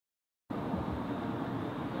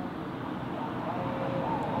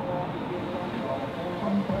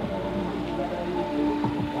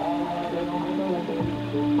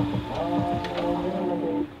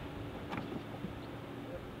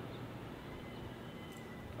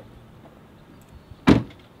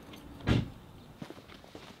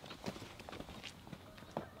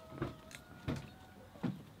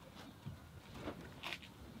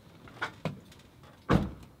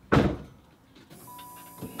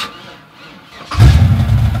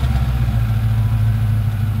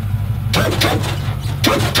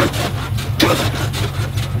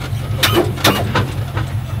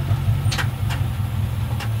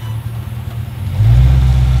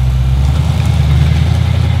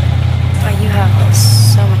You have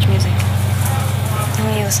so much music. Who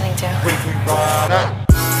are you listening to? When we ride out.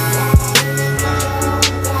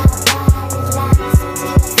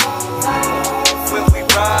 When we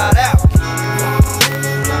ride out.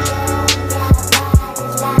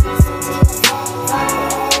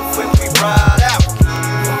 When we ride out.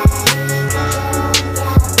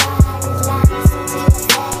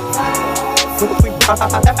 When we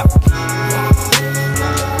ride out.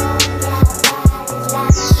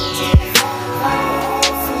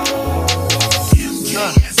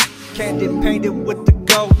 Candy painted with the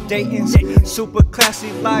gold Dayton's. Super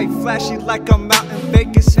classy life, flashy like I'm out in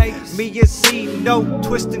Vegas. Me and Z, no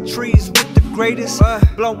twisting trees with the greatest.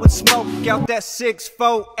 Blowing smoke out that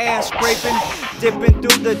 6'4" ass scraping. Dipping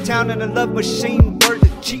through the town in a love machine, word to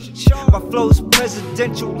Cheech. My flow's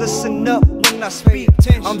presidential, listen up when I speak.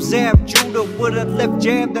 I'm Zab Judah with a left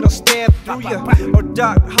jab that'll stab through ya. Or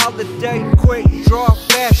Doc Holiday, quick draw,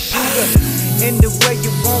 fast shooter. Any way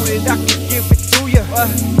you want it, I can give it to ya.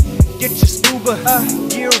 Get your scuba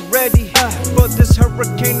gear ready for this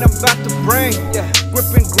hurricane I'm about to bring.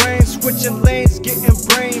 Gripping grain, switching lanes, getting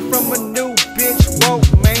brain from a new bitch. Whoa,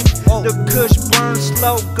 man. The kush burns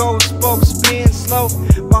slow, gold spokes spin slow.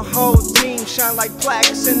 My whole team shine like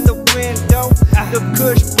plaques in the window. The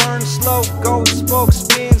kush burns slow, gold spokes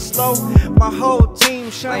spin slow. My whole team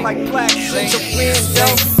shine like plaques in the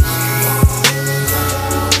window.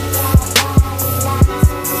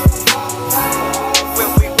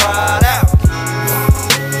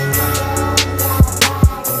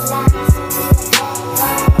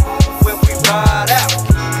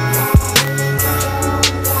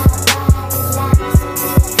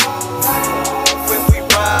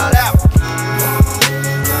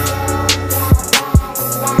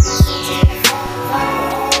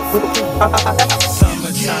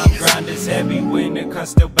 Summertime grind is heavy, winter comes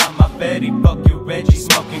still by my Betty. Fuck you Reggie,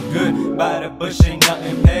 smoking good, by the bush ain't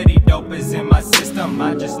nothing petty. Dope is in my system,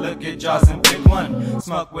 I just look at jaws and pick one.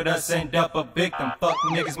 Smoke with us, end up a victim. Fuck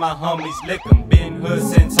niggas, my homies lick 'em. Been hood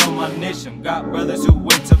since on my mission. Got brothers who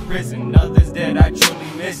went to prison, others that I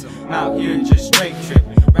truly miss 'em. Out here just straight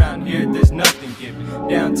tripping, round here there's nothing given.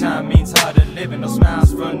 Downtime means harder living, no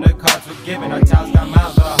smiles from the cards we're given. Our towns got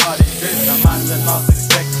miles, but our heart is driven. Our minds are lost,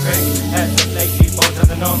 expect crazy. Had to late people to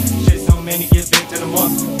the norm. Shit so many get big to the more.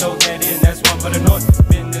 Throw that in, that's one for the north.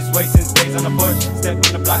 Been this way since days on the porch. Step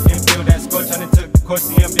on the block and feel that scorch. I done took the course,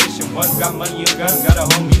 the ambition. One got money, a gun, gotta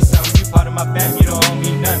hold me something. You part of my fam, you don't owe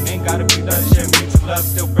me nothing. Ain't gotta be done, share mutual love.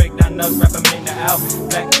 Still break down nuts, wrap 'em in the out.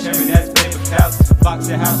 Black and cherry, that's paper cows. Box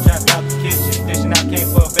the house, trapped out the kitchen. Dishing out came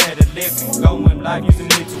for a better living. Going live using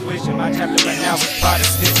intuition. My chapter right now is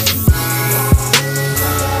Protestant.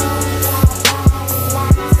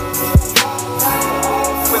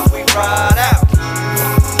 Ride out.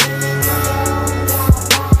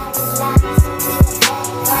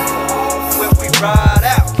 When we ride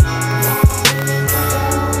out.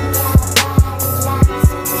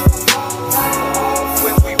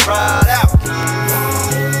 When we ride out.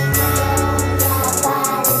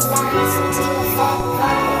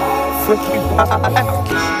 When we ride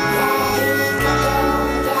out.